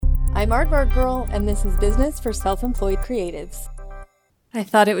I'm Aardvark Girl, and this is Business for Self-Employed Creatives. I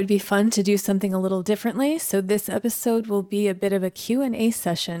thought it would be fun to do something a little differently, so this episode will be a bit of a Q&A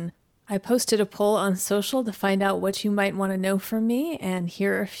session. I posted a poll on social to find out what you might want to know from me, and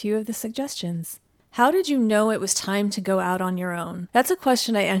here are a few of the suggestions. How did you know it was time to go out on your own? That's a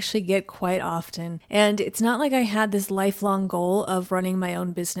question I actually get quite often, and it's not like I had this lifelong goal of running my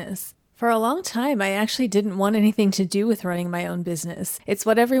own business. For a long time, I actually didn't want anything to do with running my own business. It's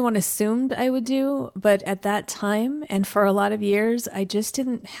what everyone assumed I would do, but at that time, and for a lot of years, I just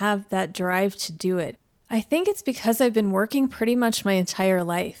didn't have that drive to do it. I think it's because I've been working pretty much my entire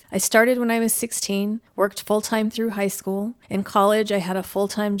life. I started when I was 16, worked full-time through high school. In college, I had a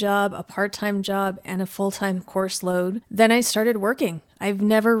full-time job, a part-time job, and a full-time course load. Then I started working. I've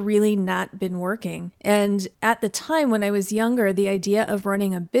never really not been working. And at the time when I was younger, the idea of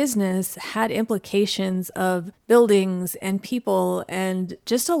running a business had implications of buildings and people and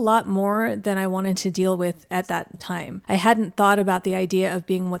just a lot more than I wanted to deal with at that time. I hadn't thought about the idea of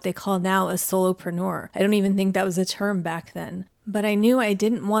being what they call now a solopreneur. I don't even think that was a term back then. But I knew I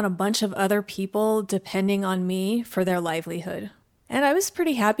didn't want a bunch of other people depending on me for their livelihood. And I was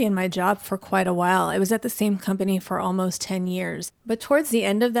pretty happy in my job for quite a while. I was at the same company for almost 10 years. But towards the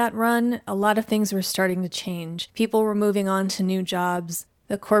end of that run, a lot of things were starting to change. People were moving on to new jobs.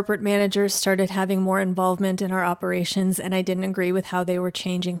 The corporate managers started having more involvement in our operations, and I didn't agree with how they were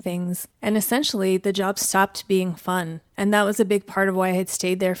changing things. And essentially, the job stopped being fun. And that was a big part of why I had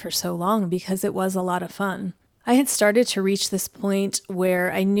stayed there for so long, because it was a lot of fun. I had started to reach this point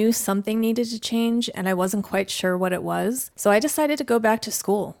where I knew something needed to change and I wasn't quite sure what it was, so I decided to go back to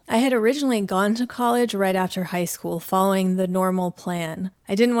school. I had originally gone to college right after high school, following the normal plan.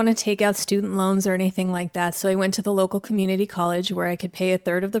 I didn't want to take out student loans or anything like that, so I went to the local community college where I could pay a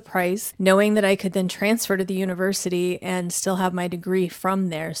third of the price, knowing that I could then transfer to the university and still have my degree from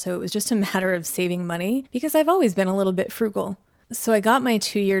there, so it was just a matter of saving money, because I've always been a little bit frugal. So I got my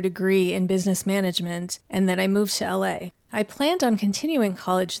 2-year degree in business management, and then I moved to LA. I planned on continuing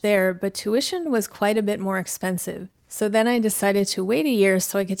college there, but tuition was quite a bit more expensive. So then I decided to wait a year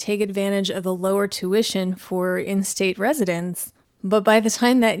so I could take advantage of the lower tuition for in-state residents. But by the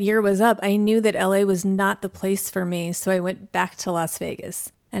time that year was up, I knew that LA was not the place for me, so I went back to Las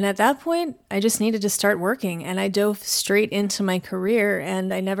Vegas. And at that point, I just needed to start working, and I dove straight into my career,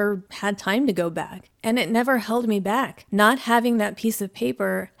 and I never had time to go back. And it never held me back. Not having that piece of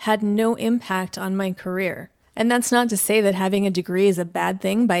paper had no impact on my career. And that's not to say that having a degree is a bad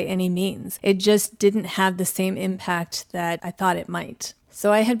thing by any means. It just didn't have the same impact that I thought it might.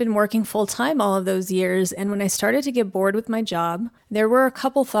 So I had been working full-time all of those years, and when I started to get bored with my job, there were a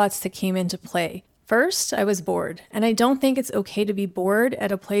couple thoughts that came into play. First, I was bored, and I don't think it's okay to be bored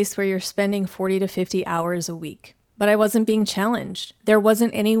at a place where you're spending 40 to 50 hours a week. But I wasn't being challenged. There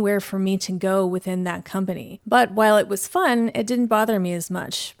wasn't anywhere for me to go within that company. But while it was fun, it didn't bother me as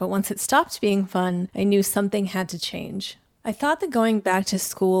much. But once it stopped being fun, I knew something had to change. I thought that going back to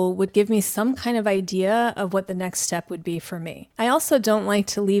school would give me some kind of idea of what the next step would be for me. I also don't like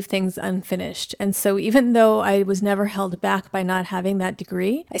to leave things unfinished, and so even though I was never held back by not having that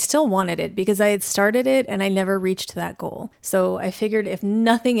degree, I still wanted it because I had started it and I never reached that goal. So I figured if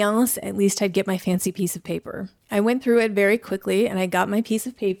nothing else, at least I'd get my fancy piece of paper. I went through it very quickly and I got my piece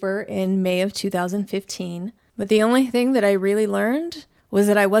of paper in May of 2015, but the only thing that I really learned was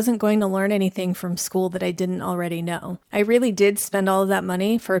that I wasn't going to learn anything from school that I didn't already know. I really did spend all of that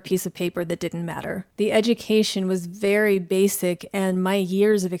money for a piece of paper that didn't matter. The education was very basic, and my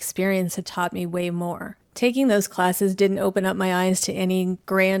years of experience had taught me way more. Taking those classes didn't open up my eyes to any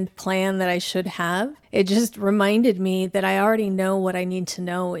grand plan that I should have. It just reminded me that I already know what I need to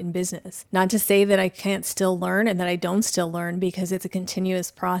know in business. Not to say that I can't still learn and that I don't still learn, because it's a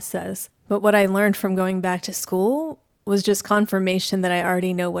continuous process. But what I learned from going back to school was just confirmation that I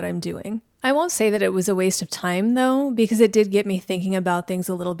already know what I'm doing. I won't say that it was a waste of time, though, because it did get me thinking about things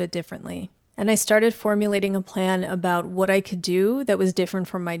a little bit differently. And I started formulating a plan about what I could do that was different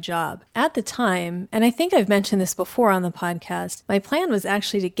from my job. At the time, and I think I've mentioned this before on the podcast, my plan was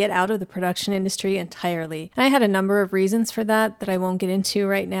actually to get out of the production industry entirely. And I had a number of reasons for that I won't get into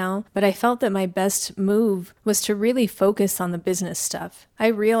right now, but I felt that my best move was to really focus on the business stuff. I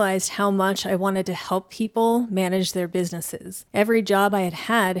realized how much I wanted to help people manage their businesses. Every job I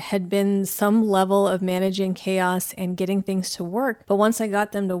had been some level of managing chaos and getting things to work, but once I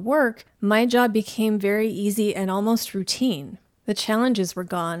got them to work, my job became very easy and almost routine. The challenges were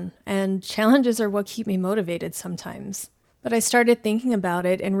gone, and challenges are what keep me motivated sometimes. But I started thinking about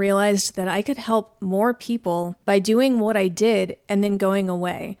it and realized that I could help more people by doing what I did and then going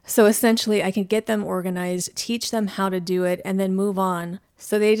away. So essentially, I could get them organized, teach them how to do it, and then move on,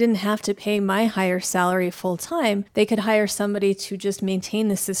 So they didn't have to pay my higher salary full time. They could hire somebody to just maintain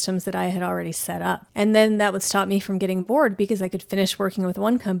the systems that I had already set up. And then that would stop me from getting bored because I could finish working with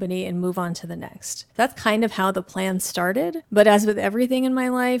one company and move on to the next. That's kind of how the plan started. But as with everything in my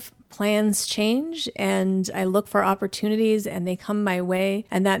life, plans change and I look for opportunities and they come my way.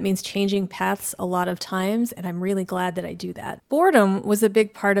 And that means changing paths a lot of times. And I'm really glad that I do that. Boredom was a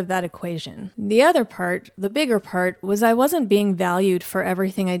big part of that equation. The other part, the bigger part, was I wasn't being valued for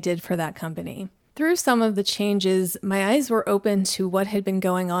everything I did for that company. Through some of the changes, my eyes were open to what had been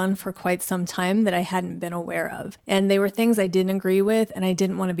going on for quite some time that I hadn't been aware of. And they were things I didn't agree with and I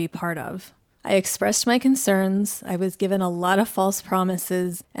didn't want to be part of. I expressed my concerns, I was given a lot of false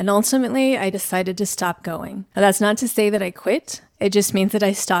promises, and ultimately I decided to stop going. Now, that's not to say that I quit, it just means that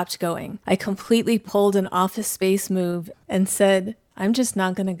I stopped going. I completely pulled an office space move and said, I'm just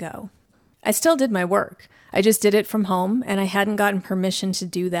not going to go. I still did my work. I just did it from home, and I hadn't gotten permission to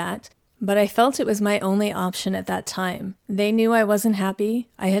do that. But I felt it was my only option at that time. They knew I wasn't happy.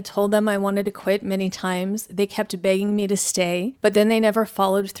 I had told them I wanted to quit many times. They kept begging me to stay, but then they never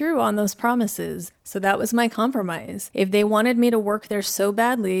followed through on those promises. So that was my compromise. If they wanted me to work there so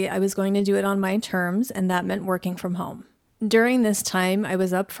badly, I was going to do it on my terms, and that meant working from home. During this time, I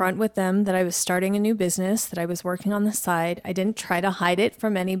was upfront with them that I was starting a new business, that I was working on the side. I didn't try to hide it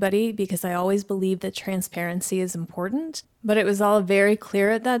from anybody because I always believe that transparency is important. But it was all very clear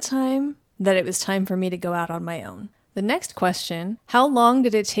at that time that it was time for me to go out on my own. The next question, how long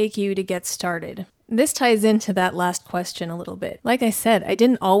did it take you to get started? This ties into that last question a little bit. Like I said, I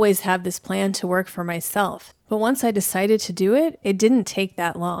didn't always have this plan to work for myself. But once I decided to do it, it didn't take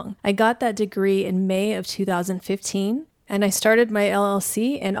that long. I got that degree in May of 2015. And I started my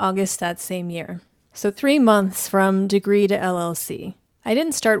LLC in August that same year. So 3 months from degree to LLC. I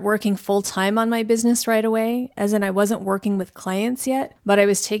didn't start working full-time on my business right away, as in I wasn't working with clients yet, but I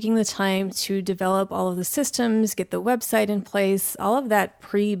was taking the time to develop all of the systems, get the website in place, all of that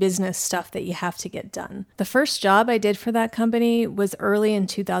pre-business stuff that you have to get done. The first job I did for that company was early in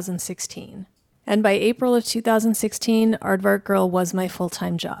 2016. And by April of 2016, Aardvark Girl was my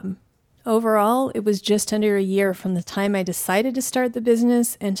full-time job. Overall, it was just under a year from the time I decided to start the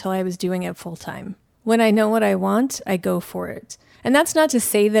business until I was doing it full-time. When I know what I want, I go for it. And that's not to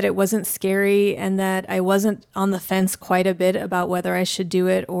say that it wasn't scary and that I wasn't on the fence quite a bit about whether I should do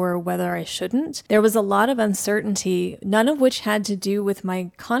it or whether I shouldn't. There was a lot of uncertainty, none of which had to do with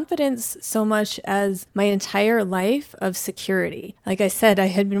my confidence so much as my entire life of security. Like I said, I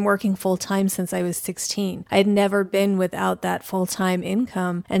had been working full-time since I was 16. I had never been without that full-time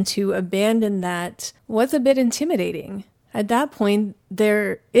income, and to abandon that was a bit intimidating. At that point,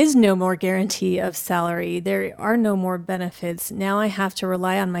 there is no more guarantee of salary. There are no more benefits. Now I have to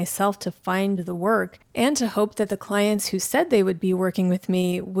rely on myself to find the work and to hope that the clients who said they would be working with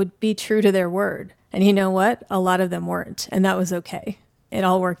me would be true to their word. And you know what? A lot of them weren't, and that was okay. It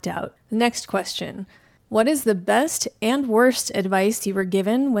all worked out. Next question. What is the best and worst advice you were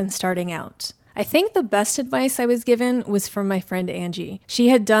given when starting out? I think the best advice I was given was from my friend Angie. She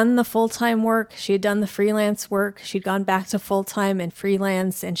had done the full-time work, she had done the freelance work, she'd gone back to full-time and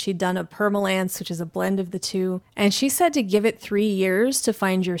freelance, and she'd done a permalance, which is a blend of the two. And she said to give it 3 years to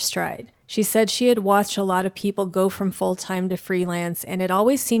find your stride. She said she had watched a lot of people go from full-time to freelance, and it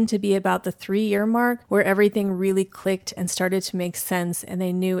always seemed to be about the 3-year mark where everything really clicked and started to make sense, and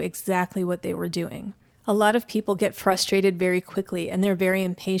they knew exactly what they were doing. A lot of people get frustrated very quickly and they're very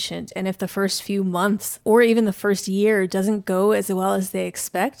impatient. And if the first few months or even the first year doesn't go as well as they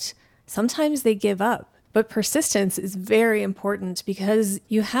expect, sometimes they give up. But persistence is very important because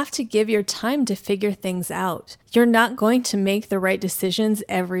you have to give your time to figure things out. You're not going to make the right decisions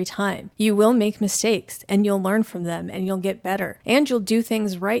every time. You will make mistakes and you'll learn from them and you'll get better. And you'll do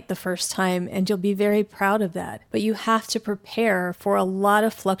things right the first time and you'll be very proud of that. But you have to prepare for a lot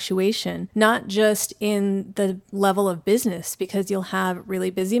of fluctuation, not just in the level of business, because you'll have really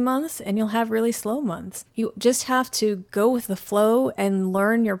busy months and you'll have really slow months. You just have to go with the flow and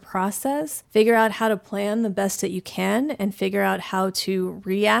learn your process, figure out how to plan the best that you can, and figure out how to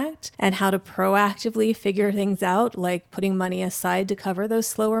react and how to proactively figure things out, like putting money aside to cover those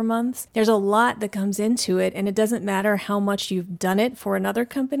slower months. There's a lot that comes into it, and it doesn't matter how much you've done it for another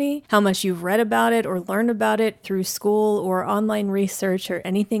company, how much you've read about it or learned about it through school or online research or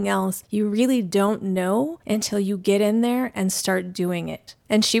anything else. You really don't know until you get in there and start doing it.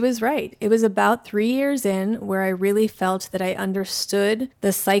 And she was right. It was about 3 years in where I really felt that I understood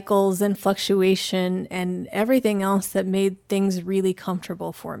the cycles and fluctuation and everything else that made things really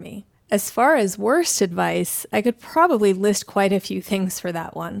comfortable for me. As far as worst advice, I could probably list quite a few things for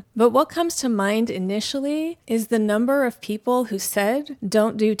that one. But what comes to mind initially is the number of people who said,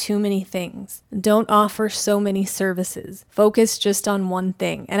 don't do too many things. Don't offer so many services. Focus just on one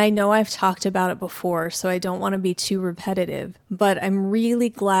thing. And I know I've talked about it before, so I don't want to be too repetitive. But I'm really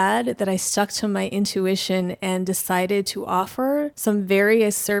glad that I stuck to my intuition and decided to offer some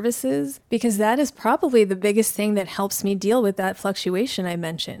various services, because that is probably the biggest thing that helps me deal with that fluctuation I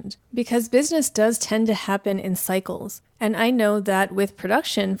mentioned. Because business does tend to happen in cycles. And I know that with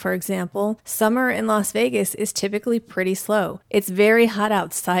production, for example, summer in Las Vegas is typically pretty slow. It's very hot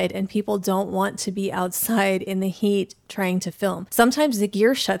outside and people don't want to be outside in the heat trying to film. Sometimes the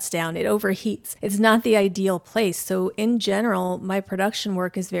gear shuts down, it overheats. It's not the ideal place. So in general, my production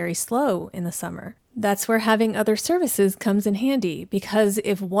work is very slow in the summer. That's where having other services comes in handy, because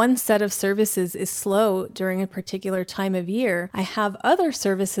if one set of services is slow during a particular time of year, I have other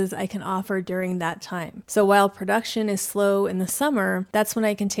services I can offer during that time. So while production is slow in the summer, that's when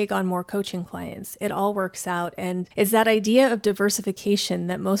I can take on more coaching clients. It all works out, and it's that idea of diversification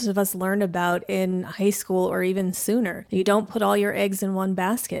that most of us learn about in high school or even sooner. You don't put all your eggs in one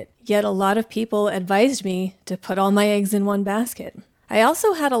basket. Yet a lot of people advised me to put all my eggs in one basket. I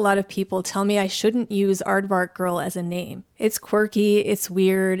also had a lot of people tell me I shouldn't use Aardvark Girl as a name. It's quirky, it's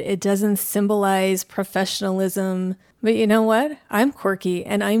weird, it doesn't symbolize professionalism. But you know what? I'm quirky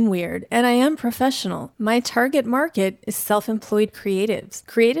and I'm weird and I am professional. My target market is self-employed creatives.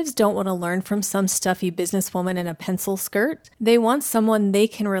 Creatives don't want to learn from some stuffy businesswoman in a pencil skirt. They want someone they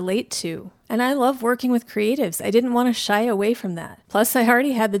can relate to. And I love working with creatives. I didn't want to shy away from that. Plus, I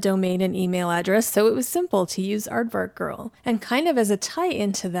already had the domain and email address, so it was simple to use Aardvark Girl. And kind of as a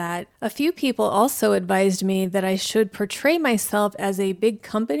tie-in to that, a few people also advised me that I should portray myself as a big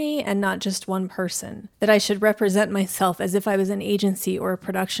company and not just one person. That I should represent myself as if I was an agency or a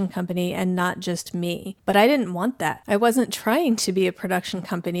production company and not just me. But I didn't want that. I wasn't trying to be a production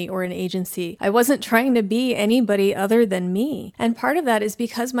company or an agency. I wasn't trying to be anybody other than me. And part of that is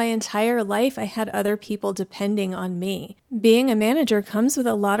because my entire life I had other people depending on me. Being a manager comes with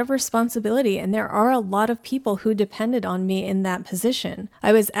a lot of responsibility, and there are a lot of people who depended on me in that position.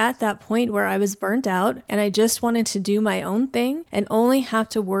 I was at that point where I was burnt out and I just wanted to do my own thing and only have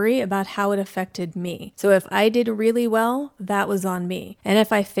to worry about how it affected me. So if I did really well, that was on me. And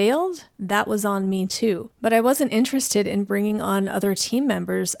if I failed, that was on me too. But I wasn't interested in bringing on other team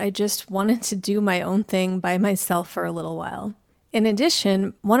members. I just wanted to do my own thing by myself for a little while. In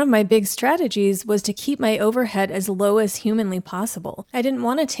addition, one of my big strategies was to keep my overhead as low as humanly possible. I didn't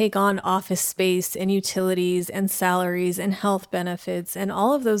want to take on office space and utilities and salaries and health benefits and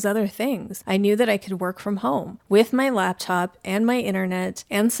all of those other things. I knew that I could work from home with my laptop and my internet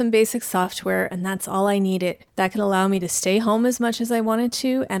and some basic software, and that's all I needed. That could allow me to stay home as much as I wanted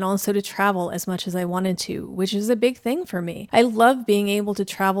to and also to travel as much as I wanted to, which is a big thing for me. I love being able to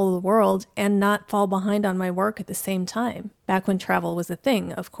travel the world and not fall behind on my work at the same time. Back when travel was a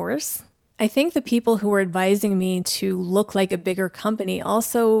thing, of course. I think the people who were advising me to look like a bigger company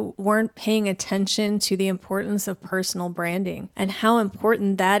also weren't paying attention to the importance of personal branding and how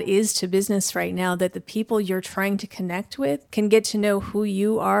important that is to business right now, that the people you're trying to connect with can get to know who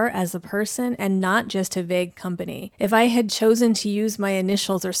you are as a person and not just a vague company. If I had chosen to use my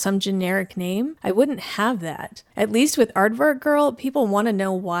initials or some generic name, I wouldn't have that. At least with Aardvark Girl, people want to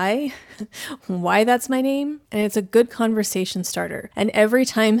know why, why that's my name, and it's a good conversation starter. And every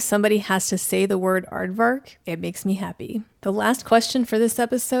time somebody has to say the word aardvark, it makes me happy. The last question for this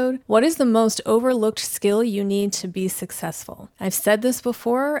episode: what is the most overlooked skill you need to be successful? I've said this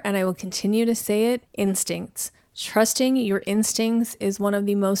before and I will continue to say it: instincts. Trusting your instincts is one of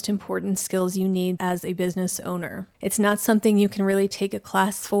the most important skills you need as a business owner. It's not something you can really take a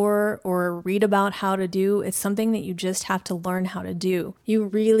class for or read about how to do. It's something that you just have to learn how to do. You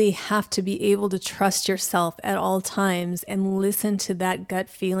really have to be able to trust yourself at all times and listen to that gut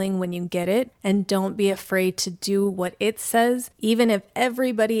feeling when you get it, and don't be afraid to do what it says, even if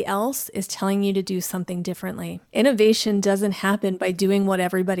everybody else is telling you to do something differently. Innovation doesn't happen by doing what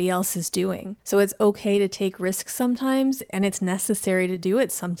everybody else is doing. So it's okay to take risks sometimes, and it's necessary to do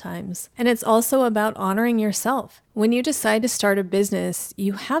it sometimes. And it's also about honoring yourself. When you decide to start a business,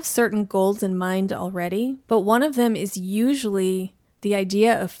 you have certain goals in mind already, but one of them is usually the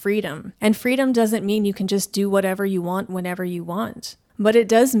idea of freedom. And freedom doesn't mean you can just do whatever you want whenever you want, but it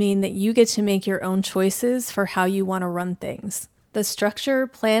does mean that you get to make your own choices for how you want to run things. The structure,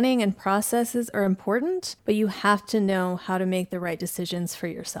 planning, and processes are important, but you have to know how to make the right decisions for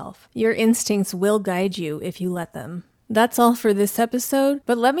yourself. Your instincts will guide you if you let them. That's all for this episode,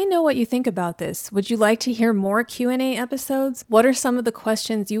 but let me know what you think about this. Would you like to hear more Q&A episodes? What are some of the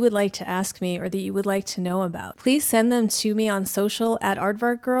questions you would like to ask me or that you would like to know about? Please send them to me on social at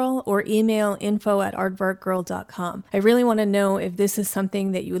aardvarkgirl or email info@aardvarkgirl.com. I really want to know if this is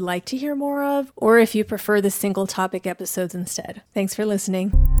something that you would like to hear more of or if you prefer the single topic episodes instead. Thanks for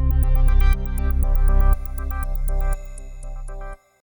listening.